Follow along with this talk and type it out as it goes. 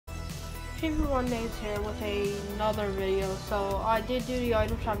PV1Days here with another video. So I did do the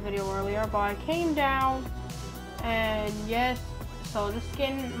item shop video earlier, but I came down and yes, so the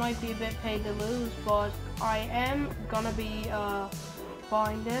skin might be a bit paid to lose, but I am gonna be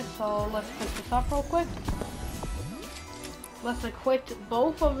buying this. So let's pick this up real quick. Let's equip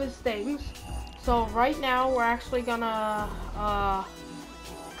both of his things. So right now we're actually gonna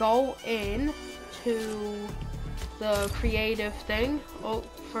go in to the creative thing. Oh,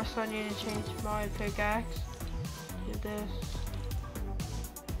 first I need to change my pickaxe. Do this.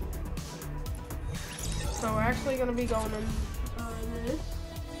 So we're actually gonna be going in this.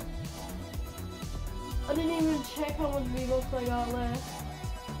 I didn't even check how much V-Bucks I got left.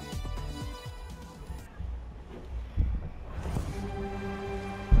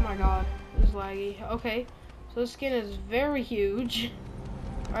 Oh my god, this is laggy. Okay, so the skin is very huge.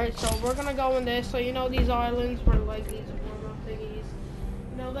 Alright, so we're gonna go in this. So you know these islands where like these warm-up thingies.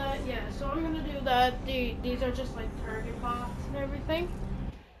 You know that? Yeah, so I'm gonna do that. These are just like target bots and everything.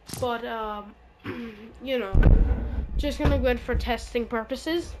 But you know, just gonna go in for testing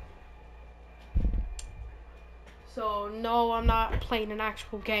purposes. So no, I'm not playing an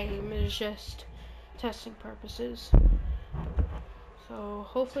actual game, it's just testing purposes. So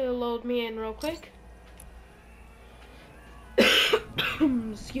hopefully it'll load me in real quick.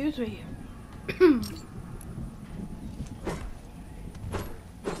 Excuse me.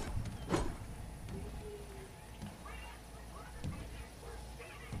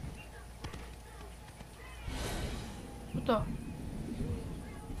 What the?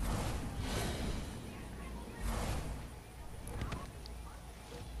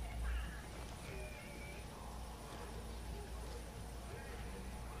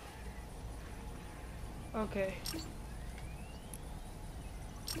 Okay.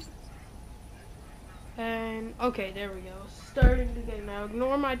 And okay, there we go. Starting the game now.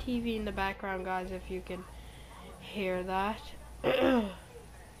 Ignore my TV in the background, guys, if you can hear that.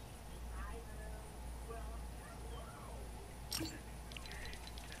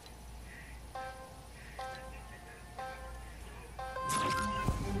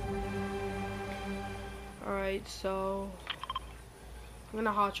 Alright, so I'm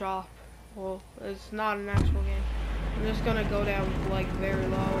gonna hot drop. Well, it's not an actual game. I'm just gonna go down like very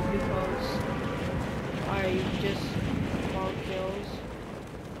low because I just want kills.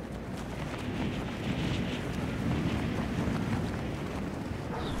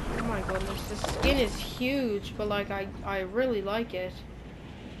 Oh my goodness, the skin is huge, but like I really like it.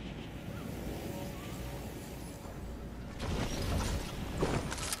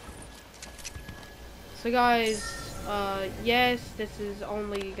 So guys, yes, this is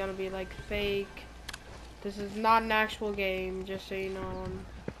only gonna be like fake. This is not an actual game, just so you know.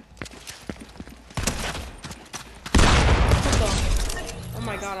 Oh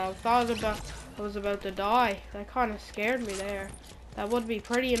my god, I was about to die. That kind of scared me there. That would be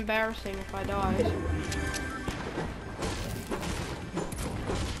pretty embarrassing if I died.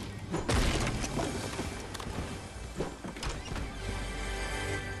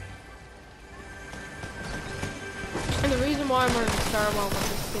 And the reason why I'm wearing Star Wand with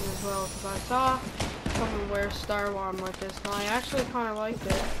this skin as well, because I saw someone wear Star Wand like this, and I actually kind of liked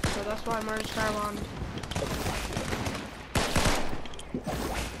it, so that's why I'm wearing Star Wand.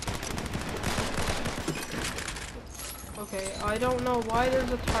 Okay, I don't know why there's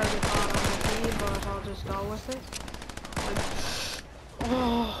a target on me, but I'll just go with it.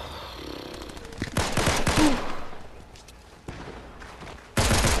 Oh.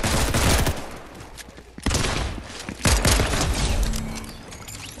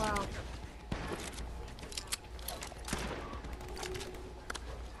 Wow.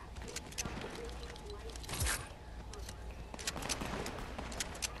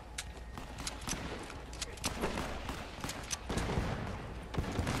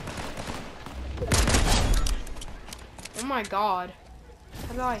 Oh my god.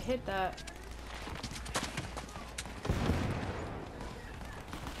 How did I hit that?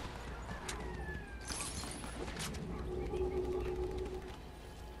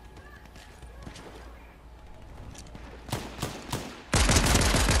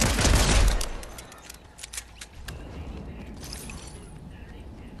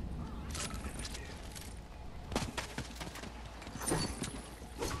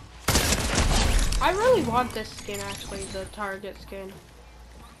 I really want this skin, actually, the target skin.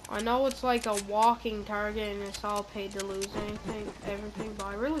 I know it's like a walking target and it's all paid to lose everything, but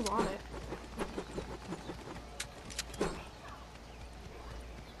I really want it.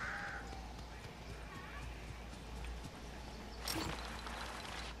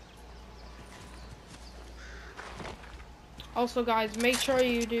 Also, guys, make sure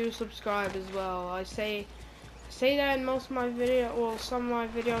you do subscribe as well. I say that in most of my well, some of my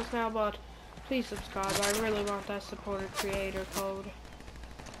videos now, but please subscribe. I really want that supported creator code.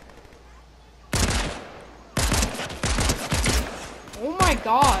 Oh my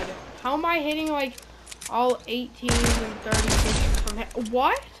god. How am I hitting like all 18s and 36 from here?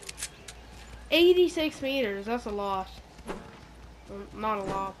 What? 86 meters. That's a lot. Well, not a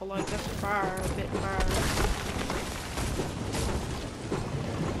lot, but like that's far, a bit far.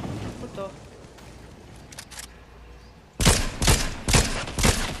 What the?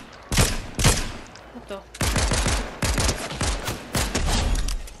 What the?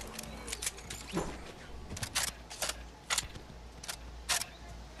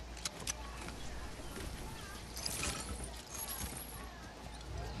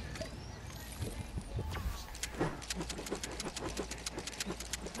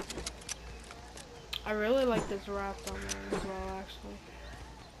 I really like this raft on there as well, actually.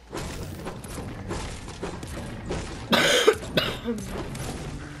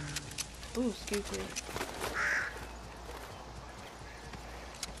 Ooh, excuse me.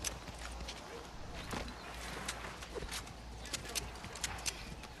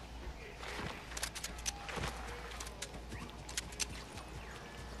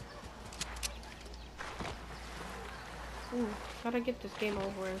 Ooh, gotta get this game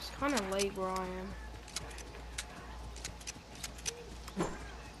over. It's kind of late where I am.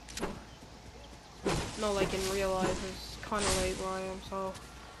 No, like in real life, it's kind of late where I am, so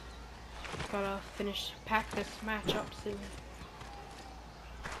gotta pack this match up soon.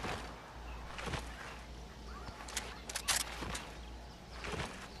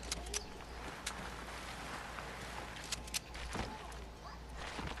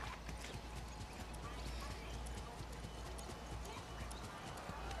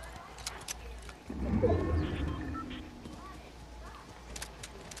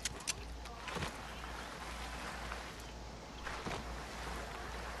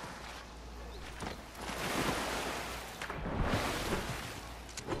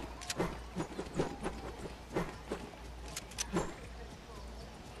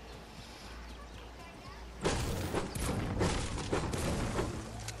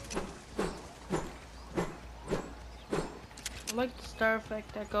 I like the star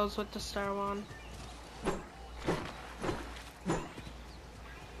effect that goes with the star one.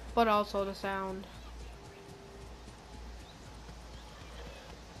 But also the sound.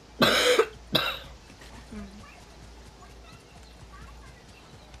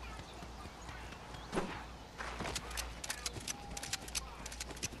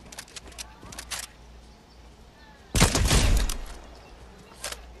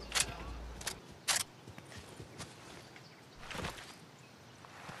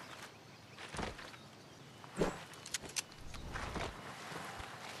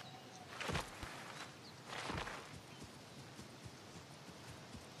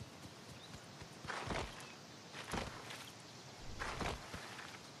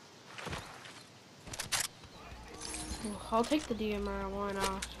 I'll take the DMR, why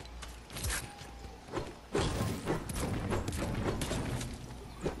not?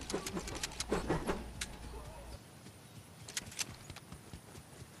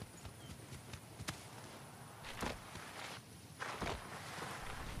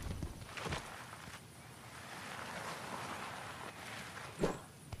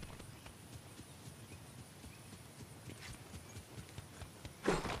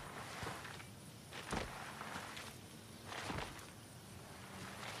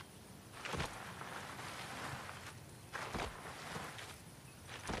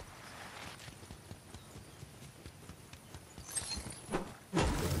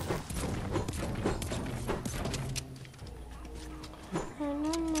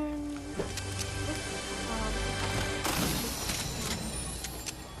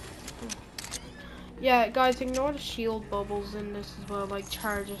 Yeah, guys, ignore the shield bubbles in this as well, like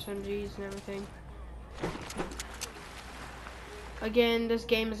charge SMGs and everything. Again, this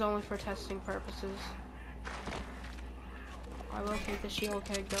game is only for testing purposes. I will take the shield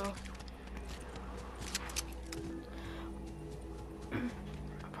keg though.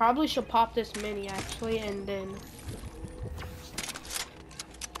 Probably should pop this mini actually, and then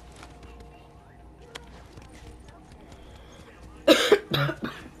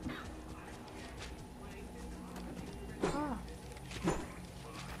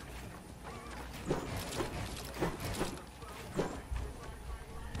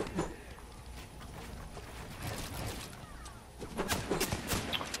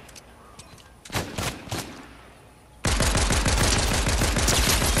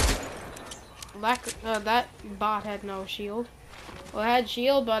that bot had no shield. Well, I had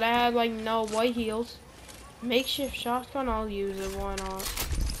shield, but I had like no white heals. Makeshift shotgun, I'll use it, why not?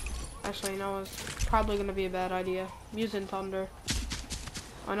 Actually, no, it's probably gonna be a bad idea. I'm using Thunder.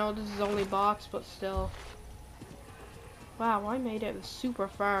 I know this is only bots, but still. Wow, I made it super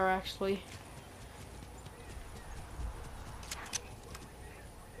far, actually.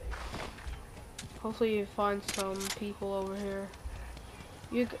 Hopefully you find some people over here.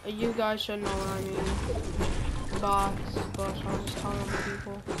 You guys should know what I mean. Bots, but I'll just call them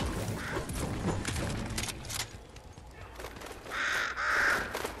people.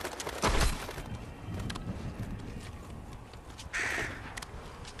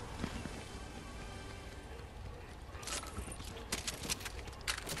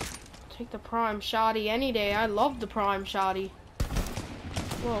 Take the prime shotty any day. I love the prime shotty.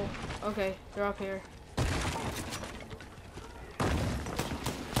 Whoa. Okay, they're up here.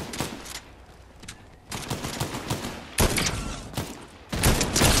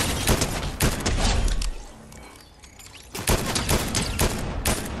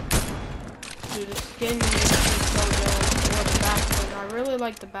 Dude, the skin is so good. Or the back bling. I really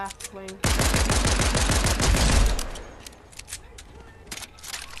like the back bling.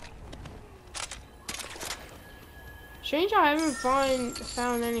 Strange, I haven't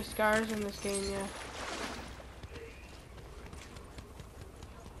found any scars in this game yet.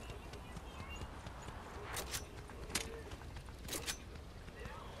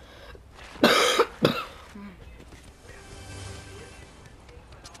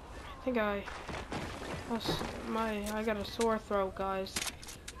 I think I got a sore throat, guys.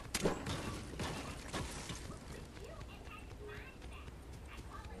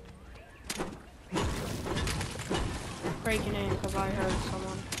 Breaking in because I heard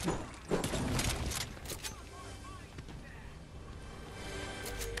someone.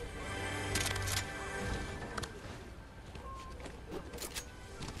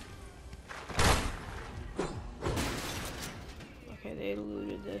 Okay, they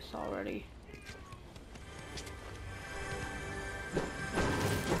looted this already.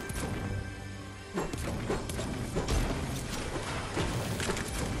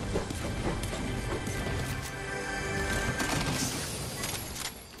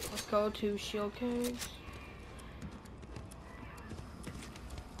 Go to shield caves.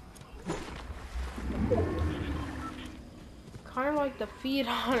 Kind of like the feet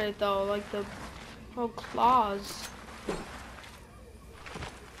on it though, like the claws.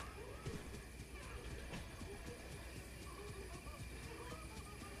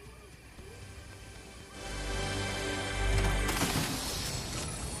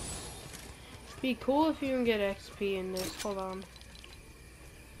 Be cool if you can get XP in this. Hold on.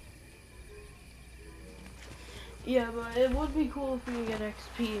 Yeah, but it would be cool if you get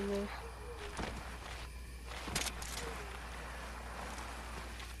XP in this.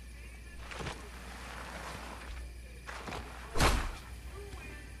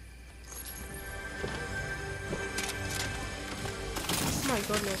 Oh my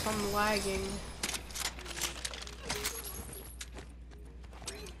goodness, I'm lagging.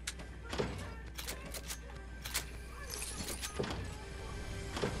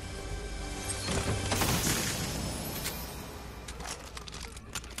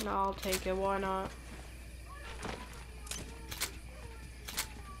 No, I'll take it, why not?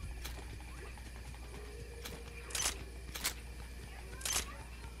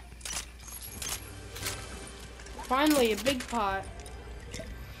 Finally, a big pot.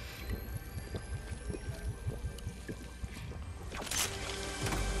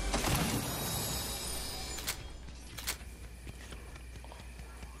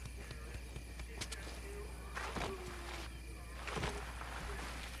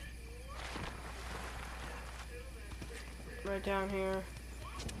 Right down here.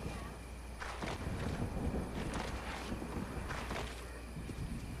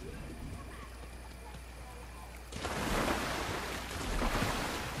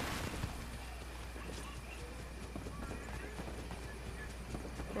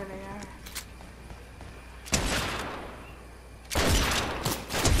 There they are.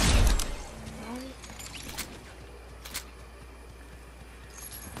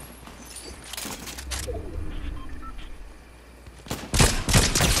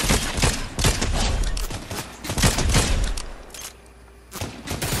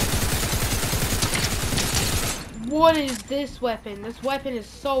 What is this weapon? This weapon is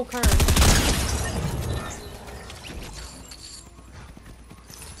so cursed.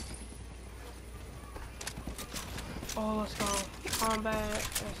 Oh, let's go. Combat,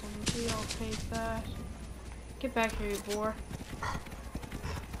 SMG, I'll take that. Get back here, you boar.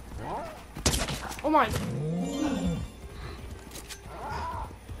 Oh my.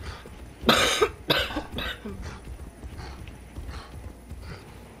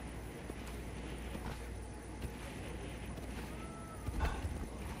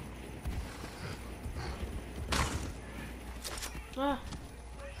 Ah,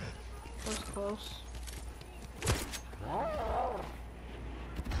 that was close.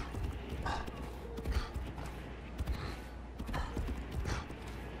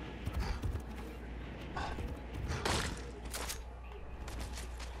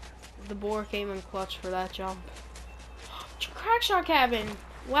 The boar came in clutch for that jump. Crackshot cabin!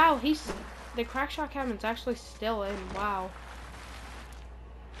 Wow, the crackshot cabin's actually still in. Wow.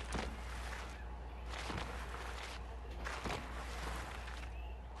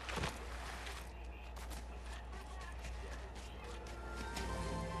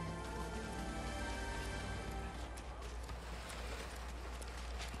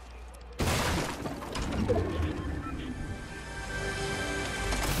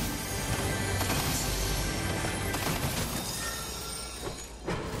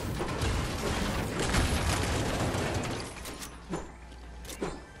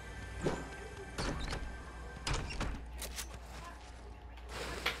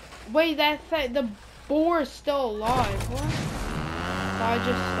 Wait, the boar is still alive. What? I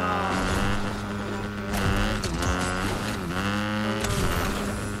just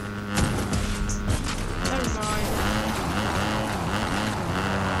never mind.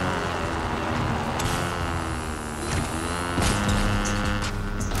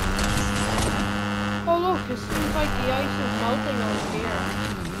 Oh look, it seems like the ice is melting over here.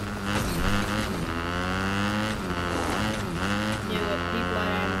 People at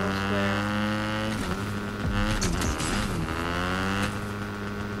Animal Square.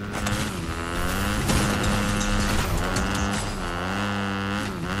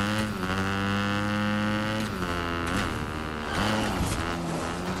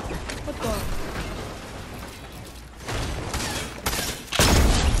 What the?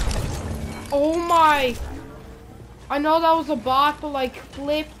 Oh my! I know that was a bot, but like,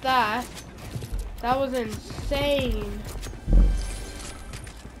 flip that. That was insane.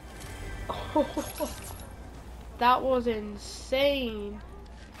 That was insane.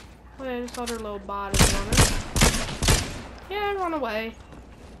 Okay, this other little bot is running. Yeah, run away.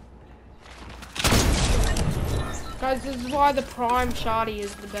 Guys, this is why the Prime Shotty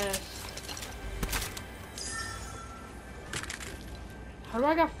is the best. How do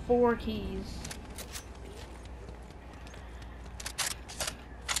I got 4 keys?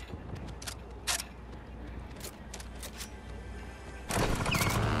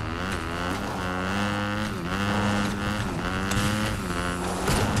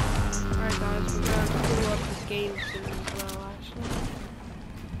 Game soon as well, actually.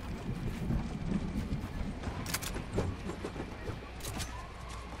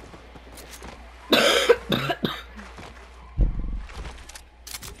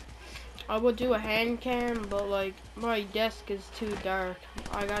 I would do a hand cam, but like my desk is too dark.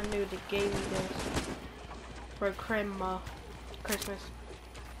 I gotta do the gaming desk for Christmas.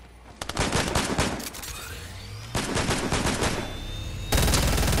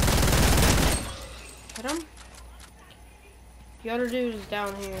 Hit him. The other dude is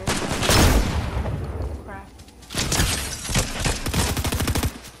down here. Crap.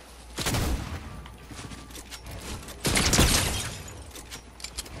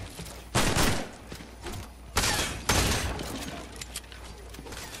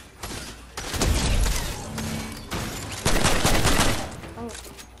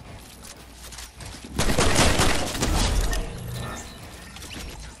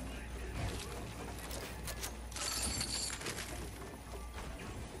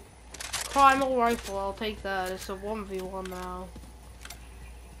 Primal rifle, I'll take that. It's a 1v1 now.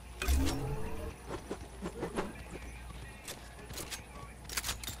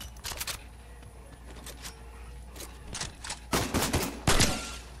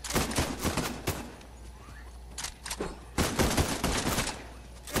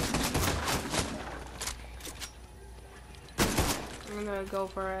 I'm gonna go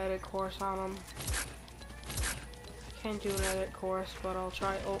for an edit course on him. Can't do an edit course, but I'll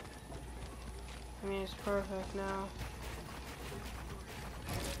try. Oh. I mean, it's perfect now.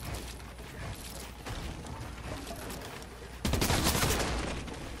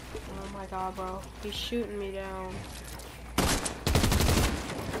 Oh my god, bro. He's shooting me down.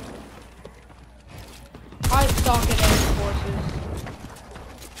 I suck at edit courses.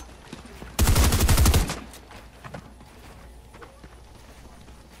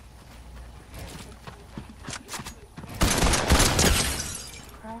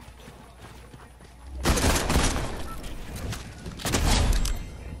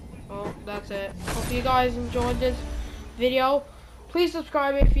 that's it. Hope you guys enjoyed this video. Please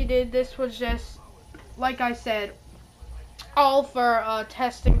subscribe if you did. This was just, like I said, all for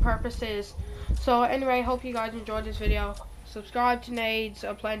testing purposes. So anyway, hope you guys enjoyed this video. Subscribe to Nades,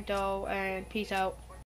 Plento, and peace out.